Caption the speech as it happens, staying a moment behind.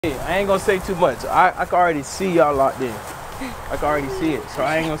I ain't gonna say too much. I can already see y'all locked in. I can already see it, so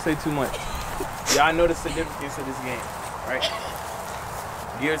I ain't gonna say too much. Y'all know the significance of this game, right?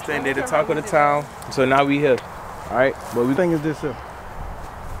 Gibbs think they're the talk of the town, so now we here, all right? But we thing is this here.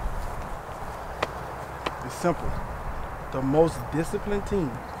 It's simple. The most disciplined team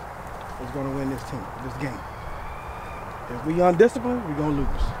is gonna win this game. If we undisciplined, we're gonna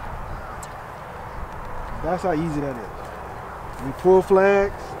lose. That's how easy that is. We pull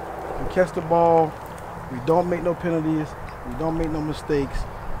flags, we catch the ball, we don't make no penalties, we don't make no mistakes,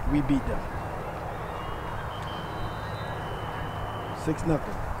 we beat them. 6-0.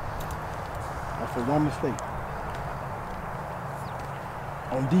 After one mistake.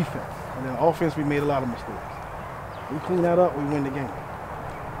 On defense. And then offense, we made a lot of mistakes. We clean that up, we win the game.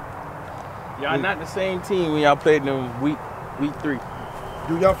 Y'all not the same team when y'all played them week 3.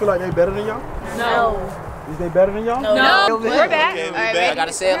 Do y'all feel like they better than y'all? No. Is they better than y'all? No. We're back. Okay, back. I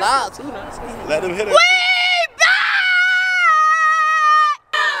gotta say it loud too. Let them hit it.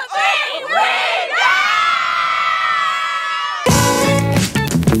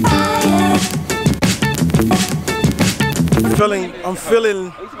 I'm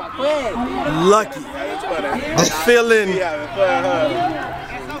feeling lucky. I'm feeling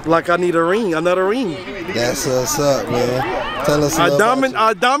like I need a ring, another ring. That's what's up, man. Tell us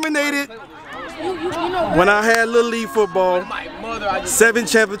I dominated when I had Little League football. 7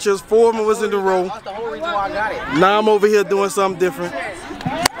 championships, 4 of them was in the row. Now I'm over here doing something different.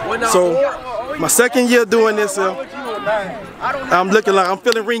 So my second year doing this, I'm looking like I'm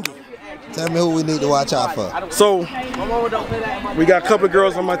feeling ringy. Tell me who we need to watch out for. So, we got a couple of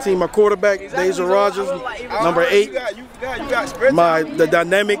girls on my team. My quarterback, Deja Rogers, number 8.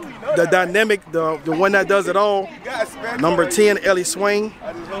 The one that does it all, number 10, Ellie Swain.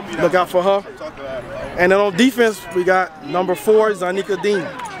 Look out for her. And then on defense, we got number 4, Zanika Dean.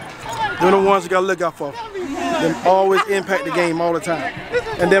 They're the ones you got to look out for. They always impact the game all the time.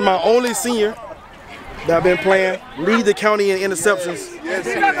 And then my only senior that I've been playing, lead the county in interceptions,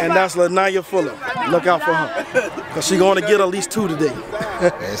 and that's Lanaya Fuller. Look out for her, because she's going to get at least 2 today.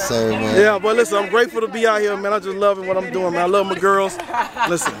 Yes, sir, man. Yeah, but listen, I'm grateful to be out here, man. I just loving what I'm doing, man. I love my girls.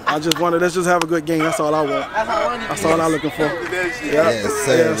 Listen, I just wanted, let's just have a good game. That's all I want. That's all I'm looking for. Yeah. Yes,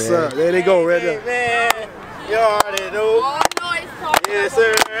 sir. Yes, sir. There they go, right there. Man, you already know. Yes,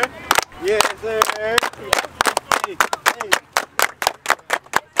 sir. Yes, sir.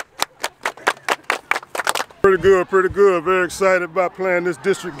 Pretty good. Very excited about playing this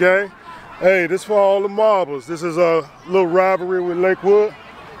district game. Hey, this for all the marbles. This is a little rivalry with Lakewood.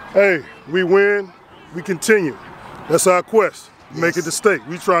 Hey, we win, we continue. That's our quest. Make it to state.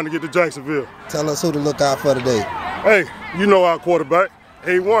 We trying to get to Jacksonville. Tell us who to look out for today. Hey, you know our quarterback,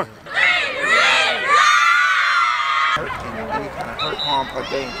 A1. Harm or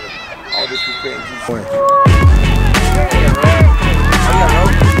danger. All this we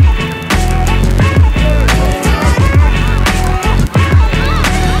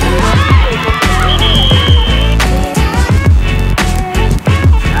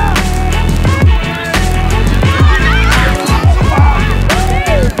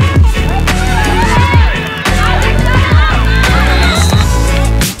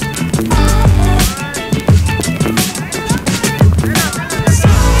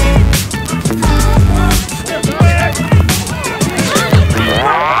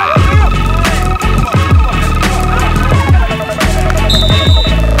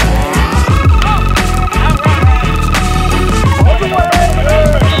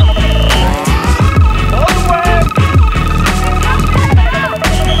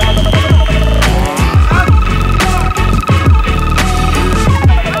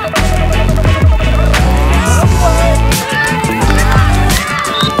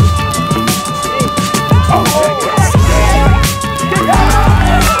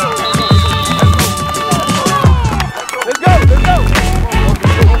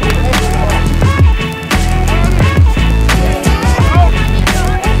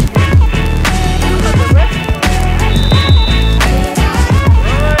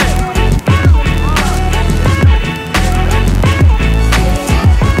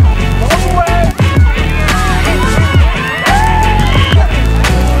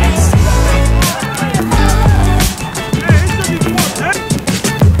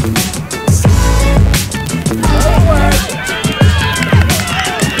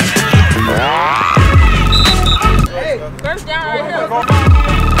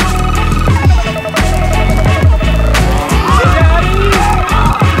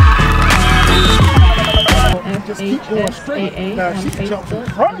Just keep going straight. Now she can jump in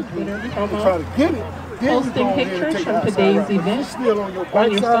front of you and try to get it. posting pictures from today's event on your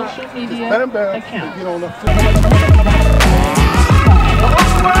social media account.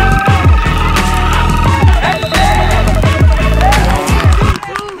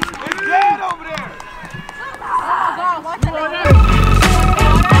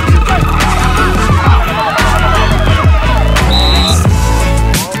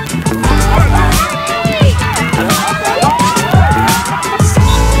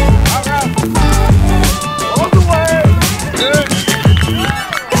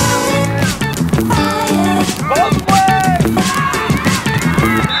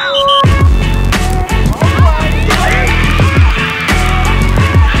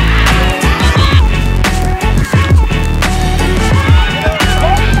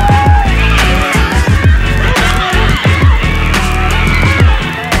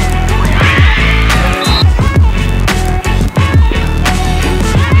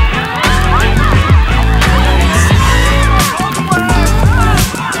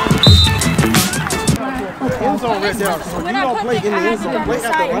 So you don't play in the end zone, play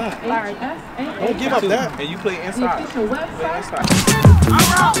at the line. Don't give up that. And you play inside. Play inside.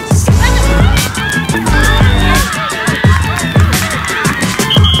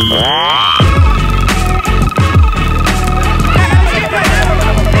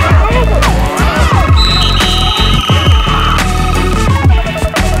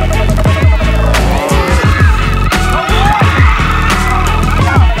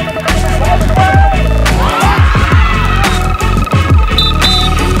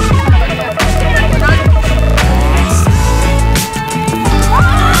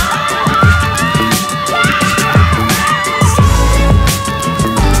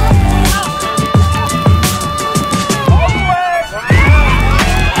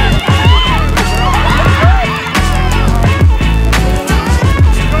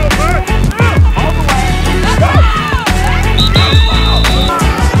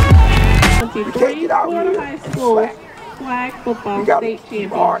 Flag football state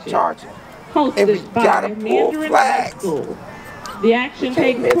championship hosted by Mandarin High School. The action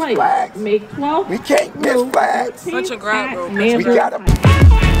takes place May 12th through 14th at Mandarin High School.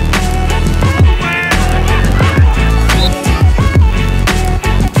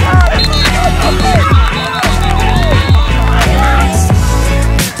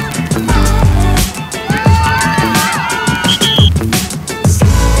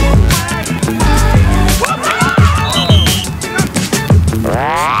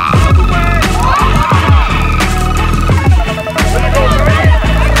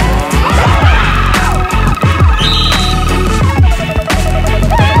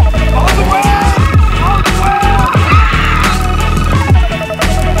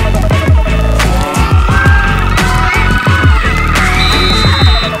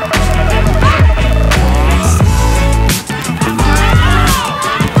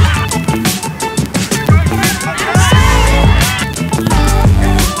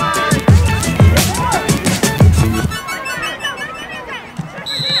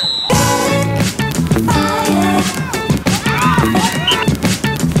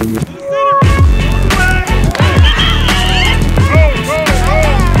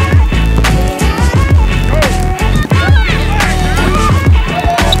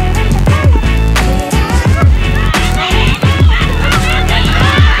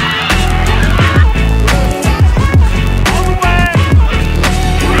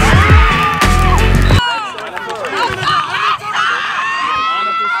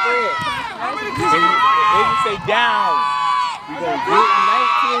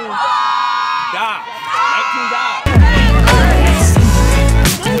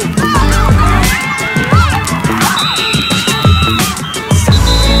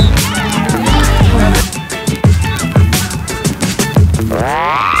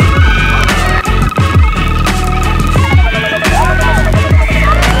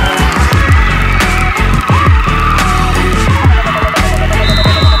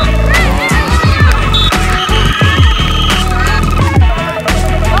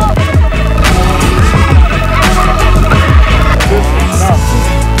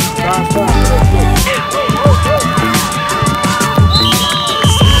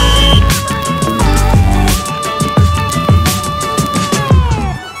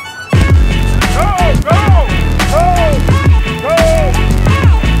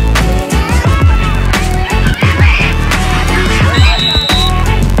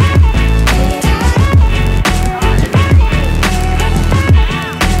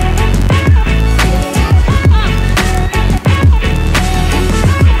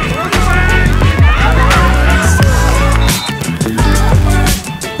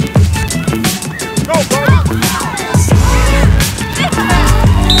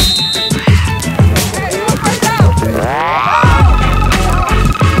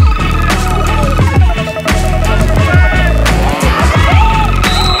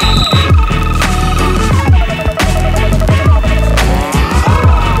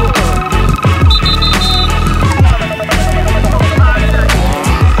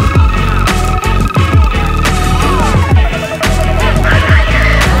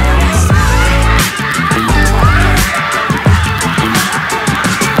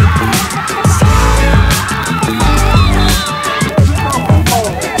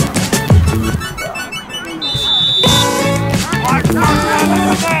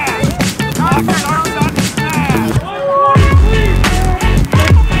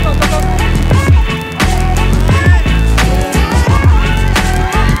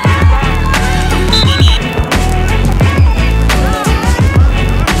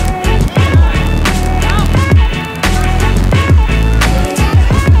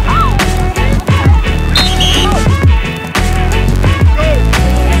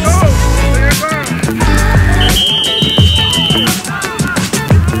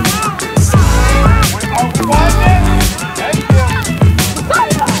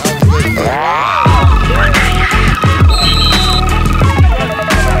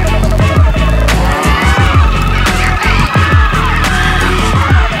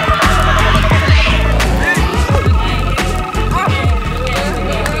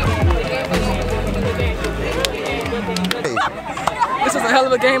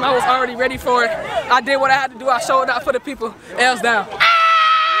 of a game. I was already ready for it. I did what I had to do. I showed up for the people. L's down.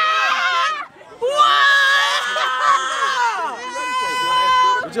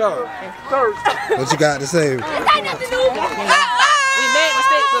 Good job. What you got to say? We made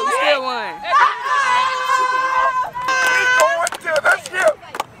mistakes, but we still won. We going to the ship.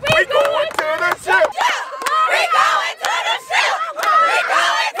 We going to the ship. We going to the ship. We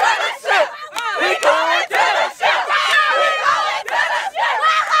going to the ship. We going to the ship.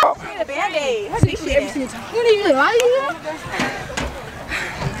 Need a Band-Aid. How's this shit? You didn't even lie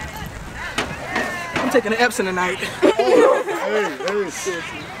I'm taking an Epsom tonight.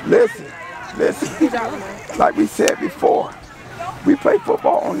 Listen. Like we said before, we play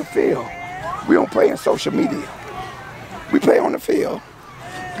football on the field. We don't play in social media. We play on the field.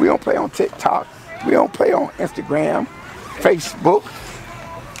 We don't play on TikTok. We don't play on Instagram, Facebook,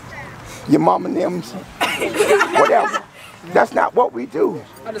 your mama and them's, whatever. That's not what we do.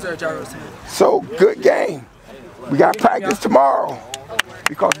 I deserve gyros. So, good game. We got practice tomorrow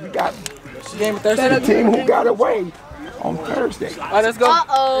because we got the team who got away on Thursday. All right, let's go.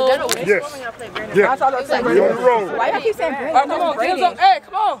 Yes. I thought I said We on the road. Why do you keep saying Brady? All right, come on, Gibbs on. Hey,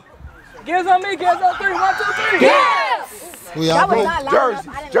 come on. Gibbs on me, Gibbs on 3. 1, 2, 3. Yes! We all broke.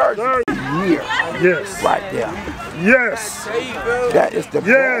 Jersey. Year. Yes. Right there. Yes. That is the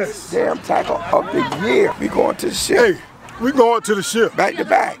best damn tackle of the year. We going to the ship. Hey, we going to the ship. Back to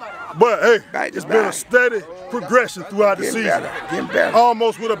back. But hey, Back to it's been a back. steady progression throughout the Getting season. better. Getting better.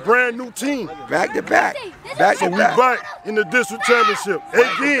 Almost with a brand new team. Back to back. Back So to we back. back in the district championship.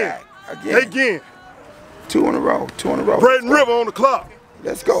 Again. Again. 2 in a row. 2 in a row. Braden River on the clock.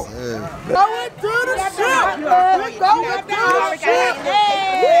 Let's go. Going to the ship. We're going to